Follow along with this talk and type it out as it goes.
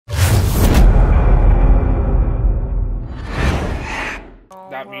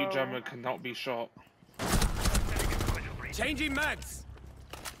That mute jammer cannot be shot. Changing mags.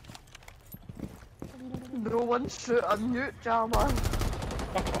 No one shoot a mute jammer.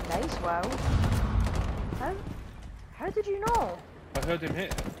 Nice, wow. How did you know? I heard him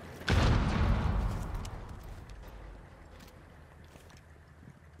hit.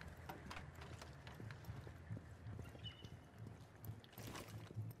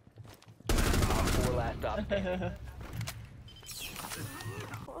 Four last stop standing.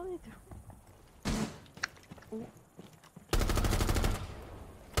 What are they doing? Oh.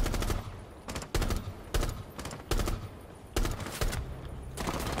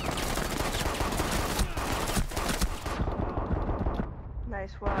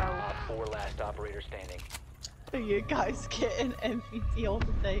 Nice, wow. Four last operator standing. Are you guys getting MVP all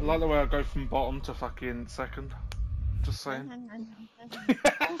the I time? like the way I go from bottom to fucking second. Just saying.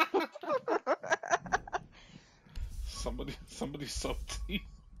 Somebody salty.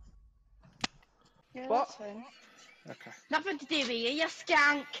 Yeah, What? that's fine. Okay. Nothing to do with you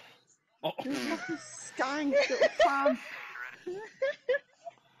skank! Oh. You fucking skank, little fan.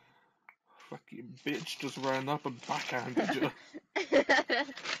 Fucking bitch just ran up and backhanded you.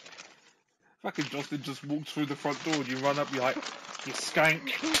 Fucking Justin just walked through the front door and you run up, you're like, you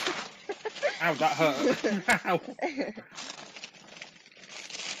skank. Ow, that hurt. Ow.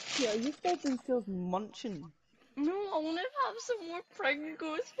 Yeah, you fed themselves munching. No, I want to have some more Pringles,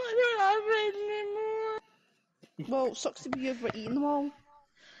 but I don't have any anymore. Well, sucks to be you for eating them all.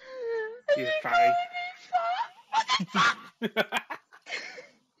 You fatty.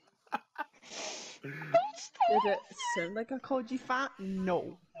 Did it sound like I called you fat? No.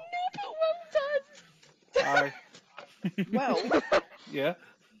 No, but well done. Hi. Well, Yeah,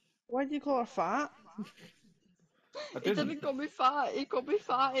 why do you call her fat? I He didn't. didn't call me fat, he called me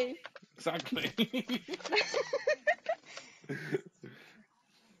fatty. Exactly.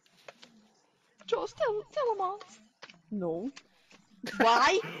 Josh, tell him off. No.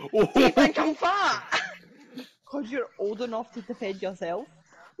 Why? Do you think I'm fat? Because you're old enough to defend yourself.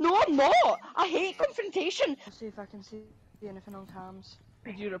 No, I'm not. I hate confrontation. Let's see if I can see anything on cams.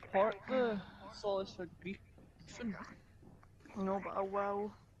 Did you report the solace for grief? No, but I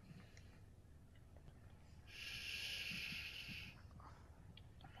will.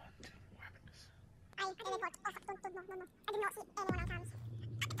 I didn't report. Oh, fuck, don't, no. I did not see anyone on cams.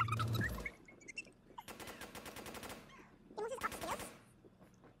 The most is upstairs.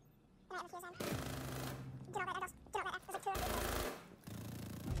 And I have a few times. Do not let that, do not let that. There's like two of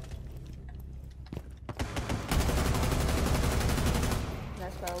them.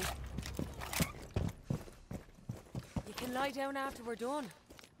 Nice build. You can lie down after we're done.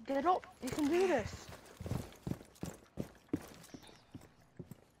 Get up, you can do this.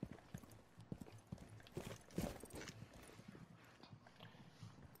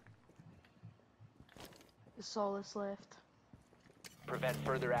 The solace left. Prevent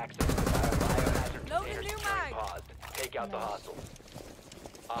further access to biohazard Loading containers new during mag. pause. Take out the Nice. hostiles.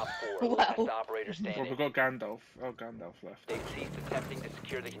 Op 4, Wow. last operator Well, standing. we've got Gandalf. Oh, Gandalf left. They've ceased attempting to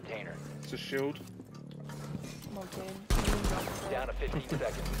secure the container. It's a shield. Come on, Kane. Down to 15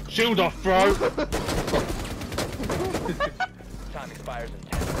 seconds. Shield off, bro! Time expires in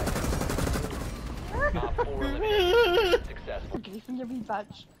 10 seconds. Op 4 eliminated. Successful. Grief in your wee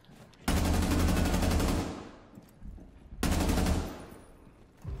badge.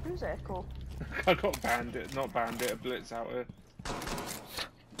 Who's Echo? I got Bandit, not Bandit, a Blitz out here.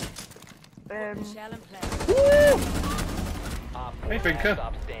 Shell and play. Op 4 Hey, last Finker.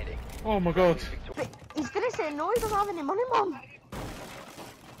 stop standing. Oh my god. But he's gonna say no, he doesn't have any money, Mum.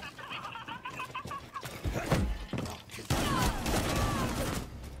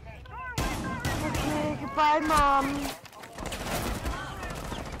 Okay, goodbye, Mum.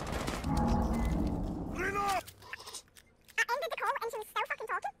 I ended the call and she was still fucking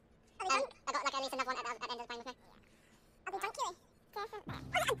talking. Are we drunk? I got like at least another one at the end of the time with me. Are we drunk, Huey? Definitely. Oh,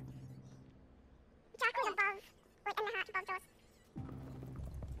 yeah. Jacko's above. Like in the hatch above Josh.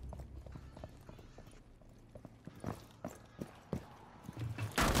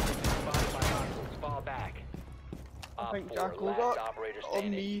 Spotted by hostiles. Fall back. I Op think 4 Jacko last got operator on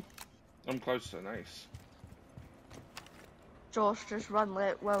standing. me. I'm close to an ace. Josh, just run,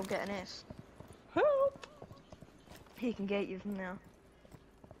 let Will get an S. Help! He can get you from there.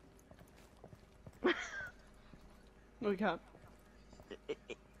 No, you can't.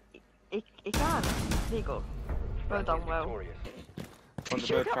 He can. There you go. Well done, Will. Victorious. When the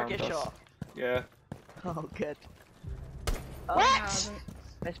You'll bird never found get us. shot. Yeah. Oh, good. What?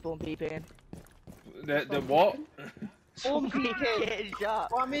 Let's spawn PP. The what? Spawn PP getting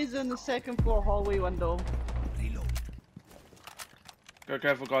shot. One is in the second floor hallway window. Go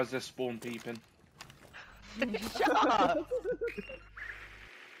careful, guys. They're spawn peeping. Shut up!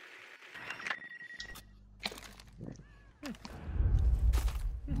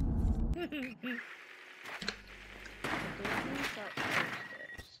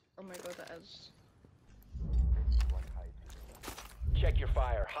 Oh my god, that is. Check your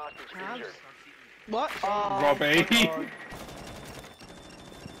fire. Hostage Cabs? injured. What? Oh, Robbie. my God.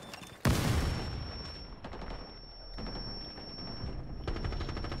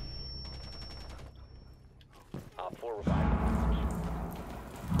 Op 4 revived.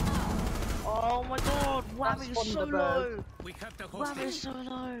 Oh my god, Whammy's That's so Thunderbird. low. We have the Whammy's hostage. so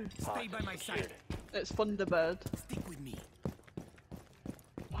low. Stay by my side. It's Thunderbird. Stick with me.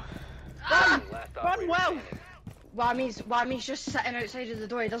 Run! Last Run operator well! standing. Whammy's just sitting outside of the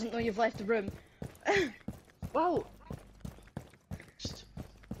door. He doesn't know you've left the room. Well,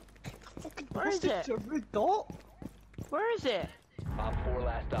 Where is it? a rude dot. Where is it? Op 4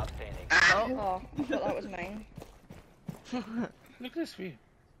 last stop standing. Oh, I thought that was mine. Look at this view.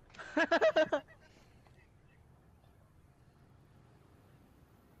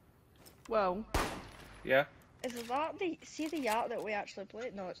 Well, Yeah. Is that the yacht that we actually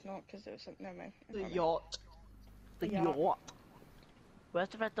played? No, it's not, because it was something. Never mind. the Never mind. yacht. The The yacht. yacht. Where's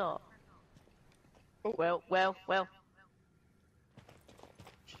the red dot? Oh.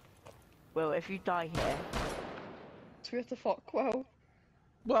 Well, if you die here. So we have to fuck, well.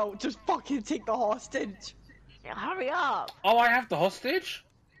 Well, just fucking take the hostage. Yeah, hurry up! Oh, I have the hostage?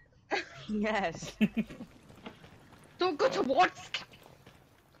 Yes. Don't go towards.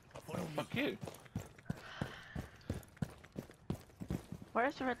 Follow me. Fuck you.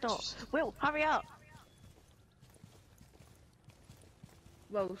 Where's the red dot? Will, hurry up!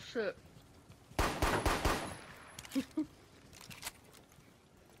 Well, shit.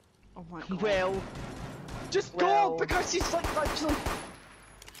 Oh my god. Well, just Well. go because she's like actually.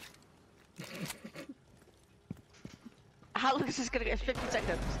 How long is this gonna get? 50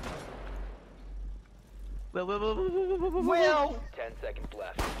 seconds. Will. Well, 10 seconds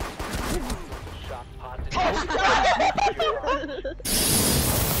left. Shot hostage. oh,